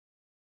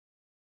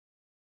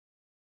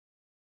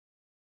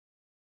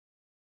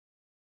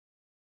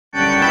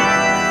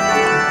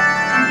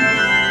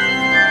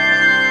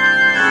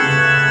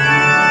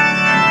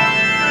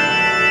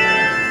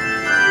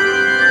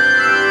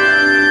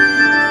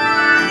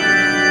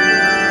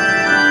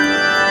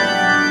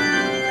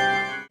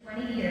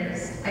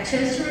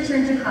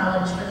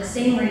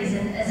same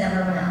reason as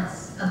everyone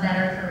else, a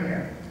better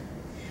career.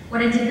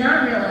 What I did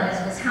not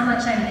realize was how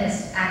much I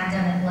missed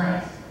academic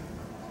life.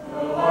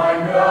 Oh, I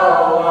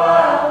know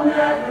I'll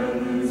never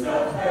lose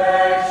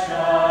affection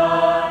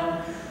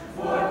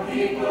for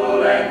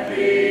people and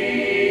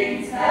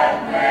things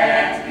that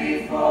met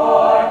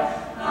before.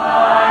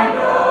 I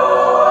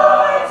know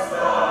I've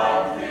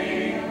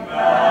something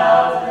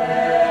about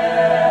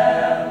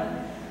them.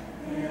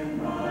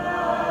 In my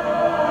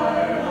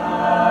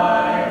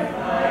life,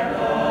 I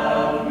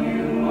love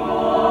you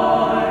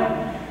more.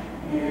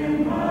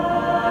 In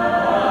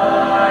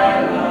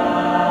my life,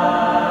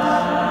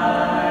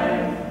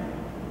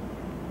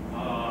 I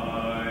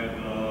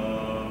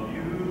love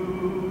you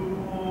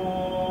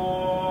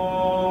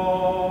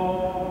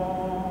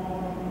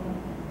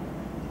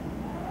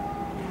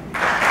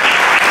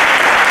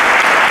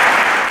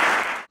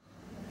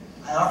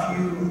I offer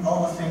you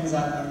all the things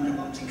I've learned at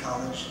Wilmington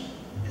College.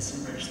 It's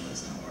an abridged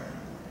list, don't worry.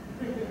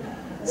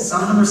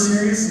 Some of them are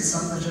serious and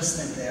some of them just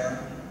think they are.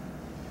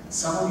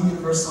 Some will be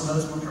universal,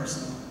 those more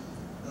personal.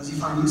 Those you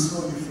find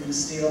useful, you're free to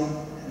steal,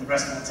 and the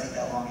rest won't take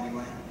that long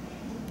anyway.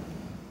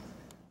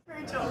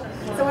 So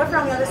if we're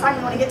on the other side,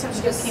 you want to get to him,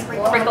 she goes,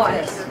 can't bring the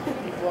lights.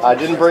 I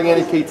didn't bring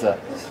any pizza.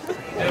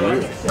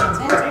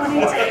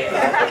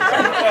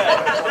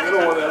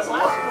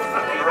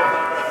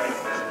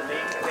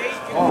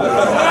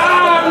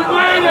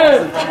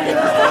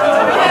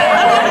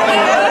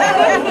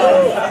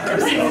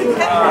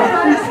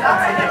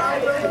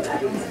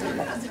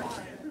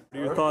 What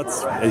are your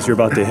thoughts as you're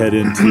about to head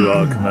into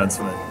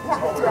commencement?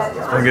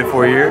 It's been a good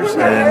 4 years,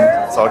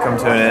 and it's all come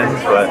to an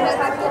end, but it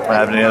won't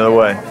happen any other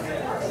way.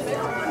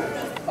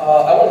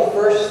 I want to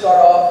first start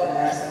off and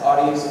ask the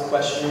audience a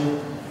question.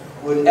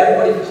 Would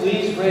everybody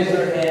please raise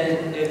their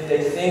hand if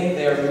they think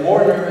they are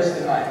more nervous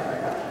than I am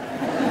right now?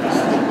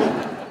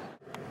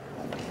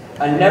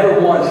 I never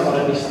once thought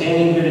I'd be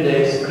standing here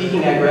today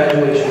speaking at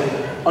graduation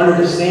under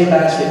the same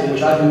basket in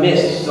which I've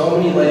missed so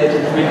many legs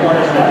and 3/4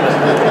 of my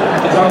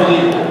It's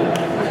unbelievable.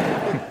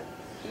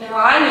 Now,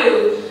 I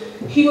knew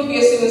he would be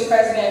a student's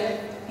president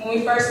when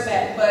we first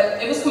met, but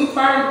it was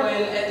confirmed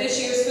when, at this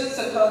year's Food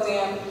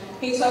Symposium,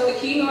 he told the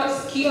keynote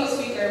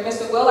speaker,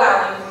 Mr. Will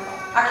Allen,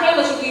 "I can't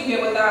let you leave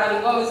here without any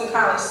Wilmington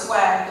College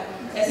swag,"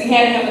 as he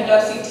handed him a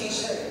Dusty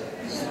t-shirt.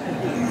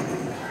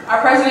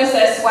 Our president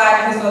says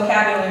swag in his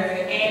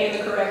vocabulary and in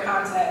the correct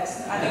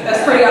context. I think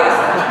that's pretty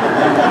awesome.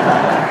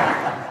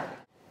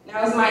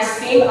 Now it's my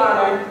esteemed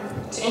honor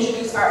to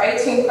introduce our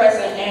 18th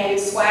president and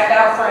swagged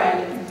out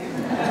friend,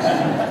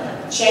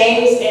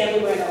 James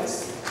M.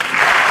 Reynolds.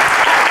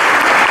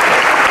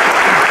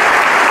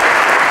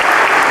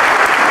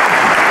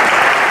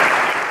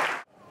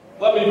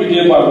 Let me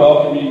begin by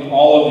welcoming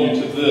all of you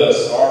to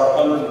this, our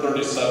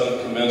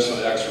 137th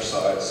commencement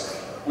exercise.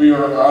 We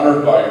are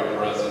honored by your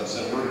presence,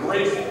 and we're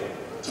grateful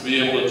to be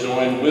able to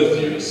join with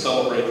you to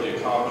celebrate the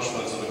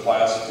accomplishments of the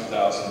class of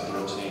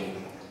 2013.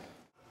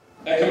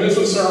 At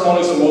commencement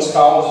ceremonies at most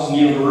colleges and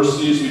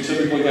universities, we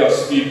typically have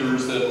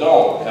speakers that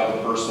don't have a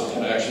personal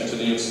connection to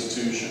the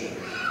institution.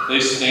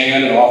 They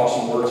stand and offer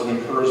some words of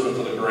encouragement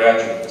to the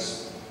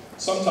graduates.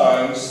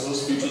 Sometimes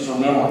those speeches are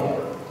memorable,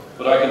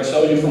 but I can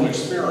tell you from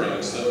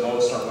experience that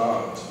most are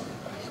not.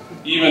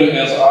 Even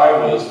as I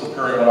was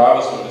preparing what I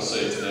was going to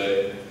say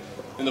today,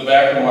 in the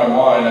back of my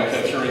mind I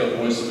kept hearing the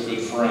voice of a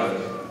good friend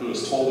who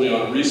has told me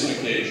on recent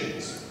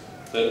occasions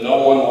that no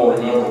one will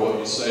remember what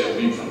you say a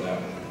week from now,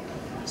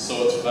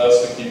 so it's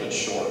best to keep it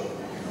short.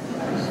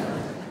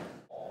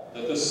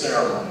 At this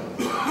ceremony,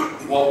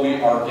 what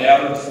we are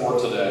gathered for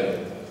today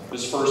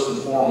is first and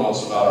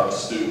foremost about our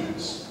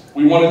students.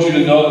 We wanted you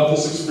to know that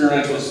this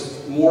experience was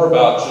more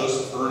about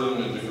just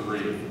earning a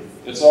degree.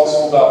 It's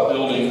also about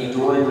building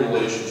enduring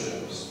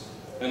relationships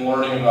and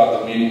learning about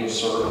the meaning of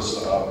service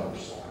to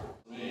others.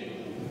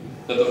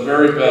 That the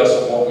very best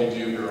of what we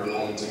do here at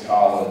Wilmington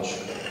College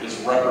is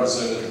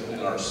represented in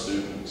our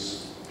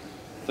students.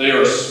 They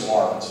are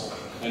smart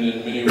and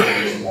in many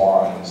ways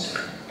wise.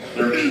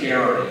 They're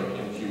caring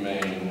and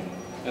humane,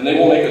 and they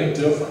will make a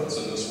difference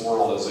in this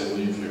world as they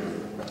leave here.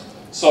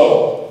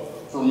 So,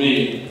 for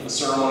me, a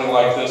ceremony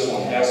like this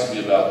one has to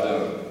be about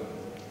them.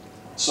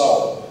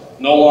 So,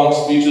 no long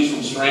speeches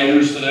from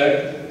strangers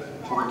today.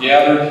 We're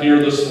gathered here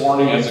this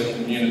morning as a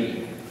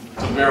community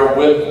to bear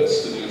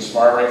witness to the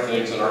inspiring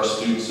things that our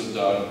students have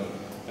done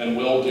and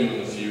will do in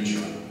the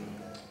future.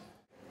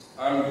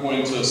 I'm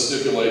going to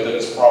stipulate that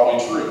it's probably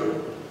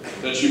true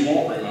that you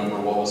won't remember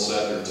what was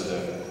said here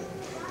today.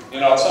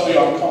 And I'll tell you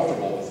I'm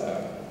comfortable with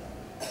that.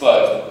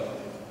 But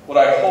what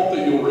I hope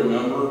that you'll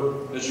remember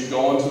as you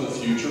go into the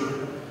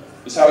future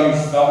is how you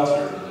felt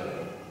here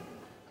today.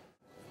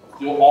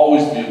 You'll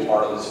always be a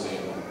part of this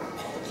family.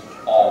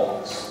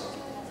 Always.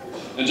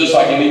 And just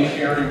like any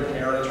caring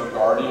parent or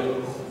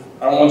guardian,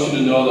 I want you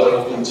to know that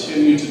we'll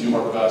continue to do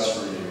our best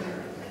for you.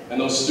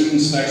 And those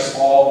students next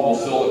fall will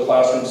fill the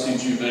classroom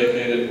seats you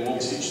vacated, and we'll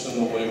teach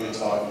them the way we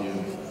taught you.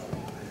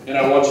 And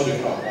I want you to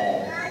come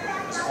home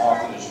as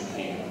often as you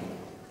can.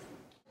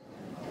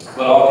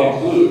 But I'll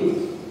conclude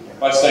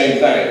by saying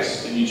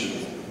thanks to each of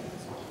you.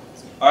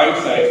 I'm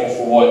thankful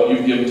for what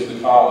you've given to the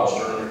college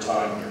during your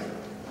time here.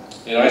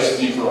 And I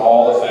speak for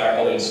all the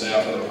faculty and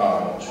staff of the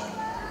college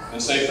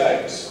and say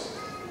thanks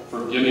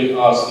for giving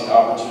us the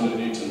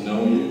opportunity to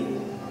know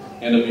you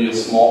and to be a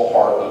small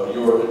part of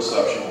your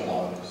exceptional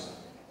lives.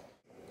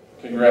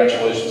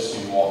 Congratulations to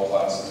you all,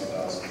 class of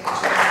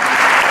 2013.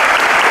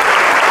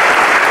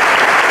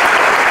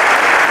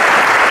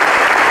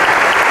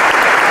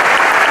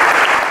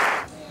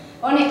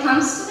 When it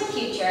comes to the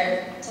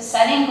future, to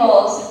setting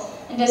goals,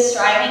 and to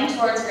striving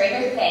towards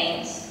greater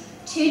things,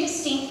 two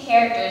distinct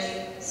characters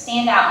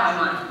stand out in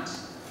my mind.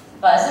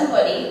 Buzz and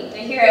Woody, the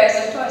heroes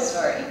of Toy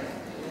Story.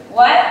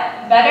 What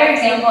better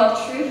example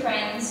of true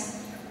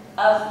friends,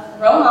 of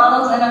role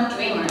models, and of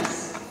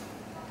dreamers?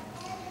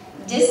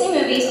 Disney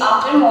movies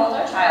often mold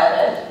our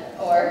childhood,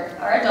 or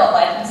our adult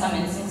life in some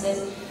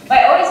instances,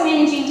 by always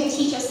managing to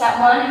teach us that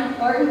one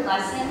important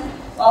lesson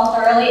while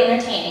thoroughly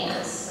entertaining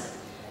us.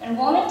 And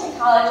Wilmington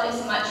College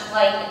is much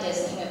like a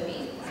Disney movie.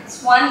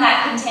 It's one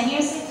that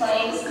continuously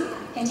plays,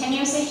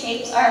 continuously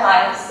shapes our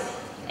lives,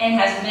 and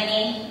has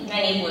many,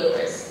 many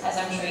bloopers, as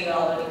I'm sure you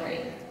all would agree.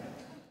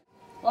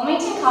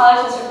 Wilmington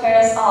College has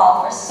prepared us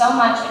all for so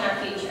much in our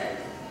future.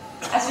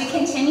 As we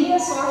continue to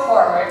soar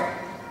forward,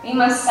 we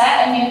must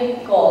set a new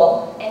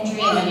goal and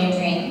dream a new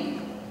dream.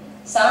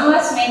 Some of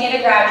us may get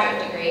a graduate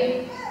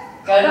degree,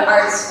 go to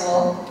art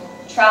school,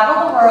 travel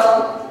the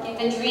world, get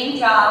the dream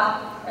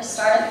job, or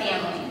start a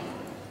family.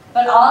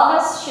 But all of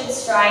us should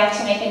strive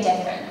to make a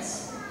difference.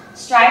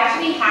 Strive to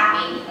be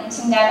happy and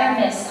to never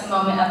miss a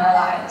moment of our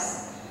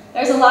lives.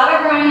 There's a lot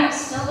of growing up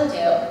still to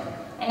do,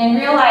 and in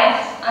real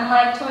life,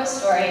 unlike Toy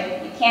Story,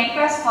 you can't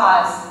press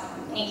pause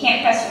and you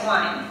can't press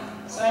rewind,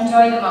 so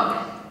enjoy the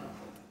moment.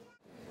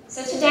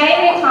 So today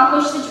we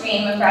accomplish the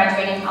dream of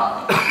graduating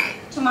college.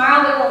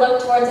 Tomorrow we will look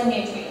towards a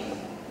new dream.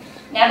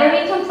 Never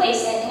be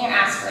complacent in your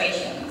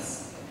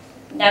aspirations.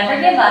 Never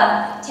give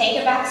up, take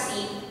a back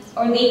seat,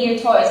 or leave your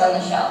toys on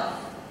the shelf.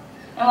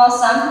 And while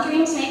some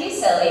dreams may be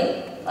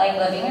silly, like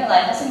living your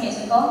life as a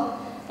musical,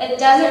 that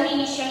doesn't mean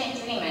you shouldn't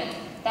dream it,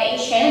 that you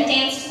shouldn't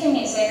dance to the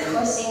music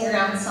or sing your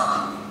own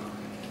song.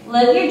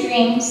 Live your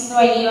dreams the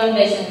way you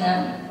envision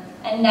them,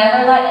 and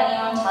never let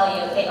anyone tell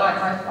you they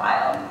aren't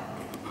worthwhile.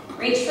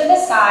 Reach for the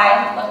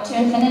sky, look to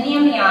infinity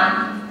and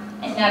beyond,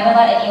 and never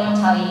let anyone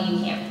tell you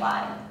you can't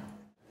fly.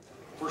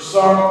 For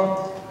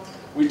some,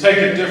 we take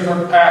a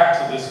different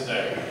path to this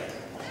day.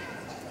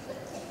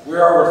 We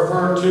are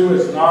referred to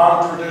as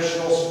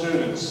non-traditional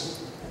students.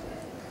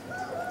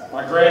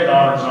 My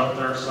granddaughter's up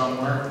there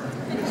somewhere.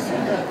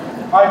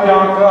 Hi,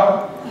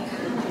 Bianca.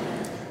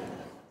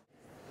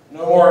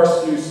 No more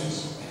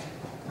excuses.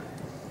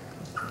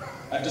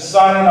 I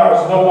decided I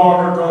was no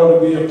longer going to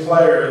be a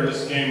player in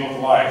this game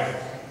of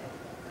life.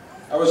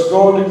 I was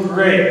going to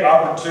create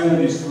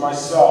opportunities for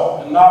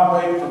myself and not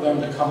wait for them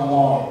to come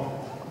along.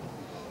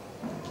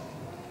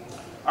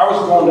 I was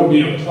going to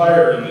be a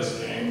player in this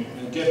game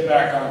and get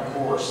back on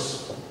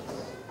course.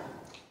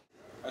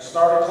 I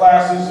started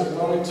classes at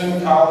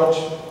Wilmington College,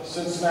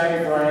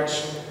 Cincinnati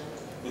branch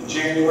in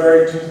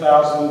January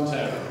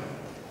 2010.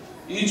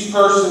 Each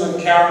person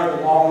encountered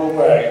along the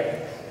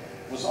way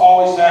was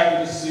always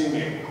happy to see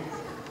me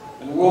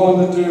and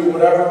willing to do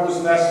whatever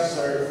was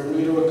necessary for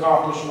me to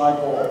accomplish my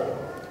goal.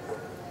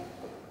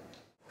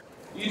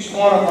 Each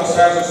one of us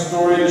has a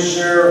story to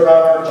share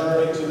about our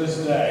journey to this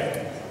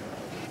day.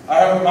 I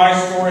hope my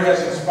story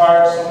has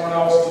inspired someone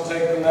else to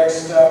take the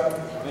next step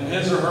in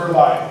his or her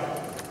life.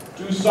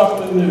 Do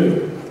something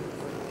new,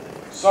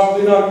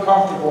 something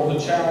uncomfortable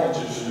that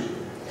challenges you.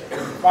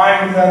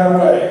 Find a better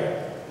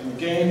way and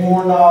gain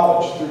more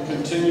knowledge through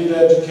continued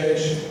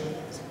education.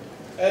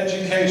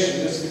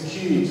 Education is the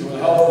key to a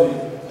healthy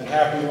and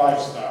happy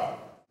lifestyle.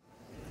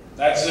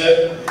 That's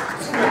it.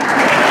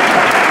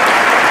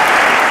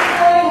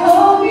 I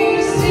hope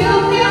you still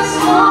feel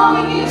small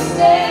when you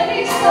stand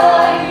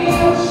beside the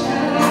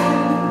ocean.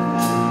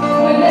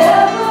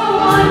 Whenever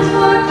one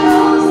door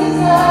closes,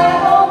 I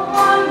hope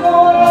one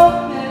more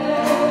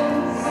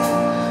opens.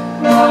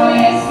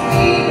 Promise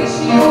me that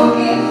you'll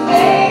give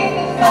faith a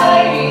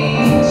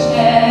fighting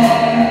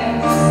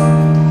chance.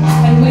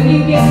 And when you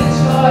get the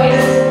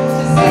choice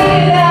to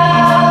sit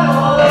out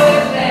or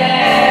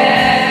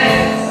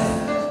dance,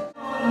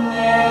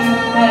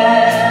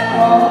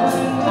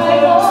 I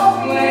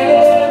hope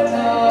where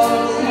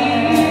those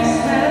years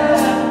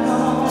have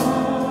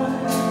gone.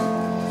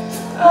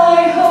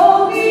 I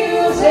hope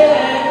you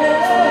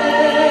dance.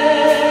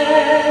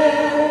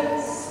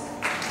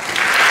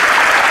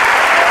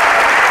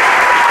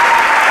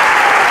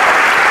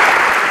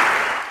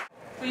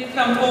 Please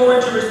come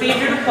forward to receive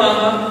your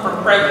diploma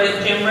from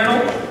President Jim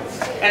Reynolds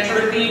and to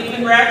receive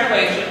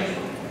congratulations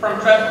from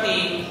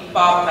Trustee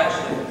Bob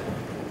Hutchins.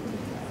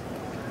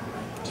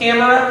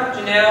 Tamara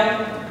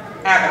Janelle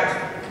Abbott.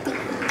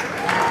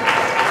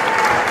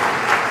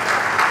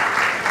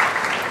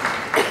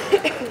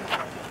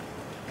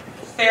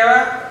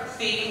 Sarah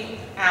C.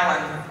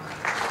 Allen.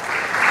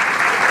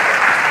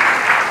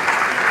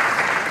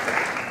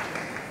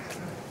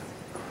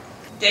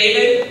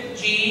 David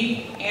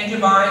G.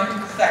 Angevine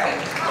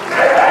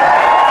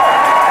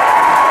II.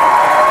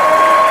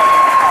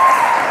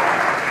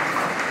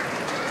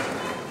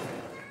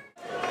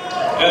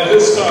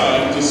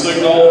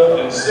 signal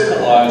and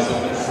symbolize the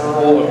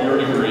conferral of your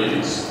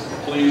degrees,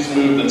 please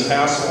move the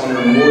tassel on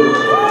your mortar to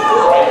the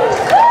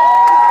right.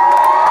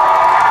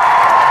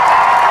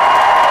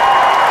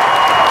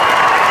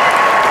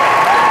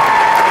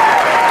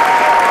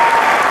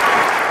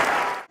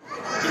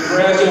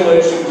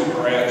 Congratulations,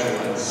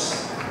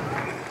 graduates.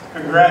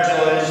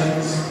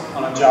 Congratulations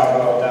on a job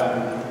well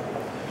done.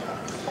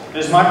 It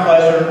is my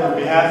pleasure, on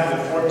behalf of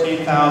the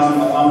 14,000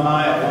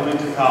 alumni of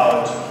Wilmington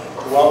College,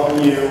 to welcome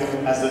you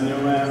as the new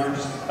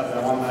members of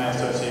the Alumni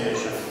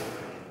Association.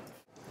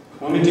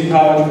 Wilmington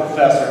College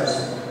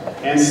professors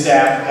and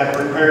staff have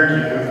prepared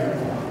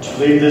you to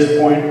leave this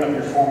point of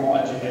your formal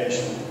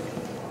education.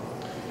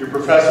 Your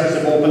professors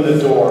have opened the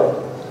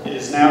door. It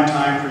is now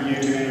time for you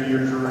to enter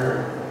your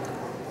career.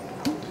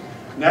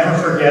 Never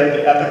forget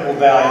the ethical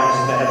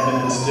values that have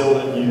been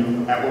instilled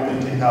in you at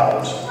Wilmington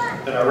College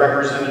that are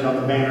represented on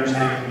the banners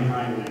hanging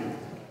behind you.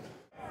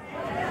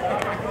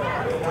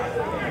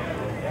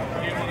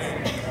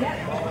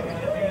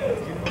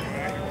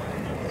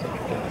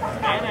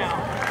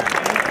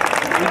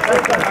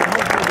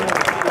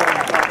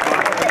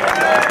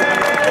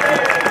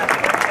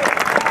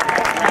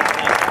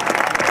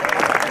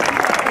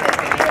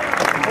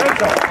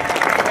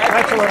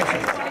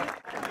 Congratulations.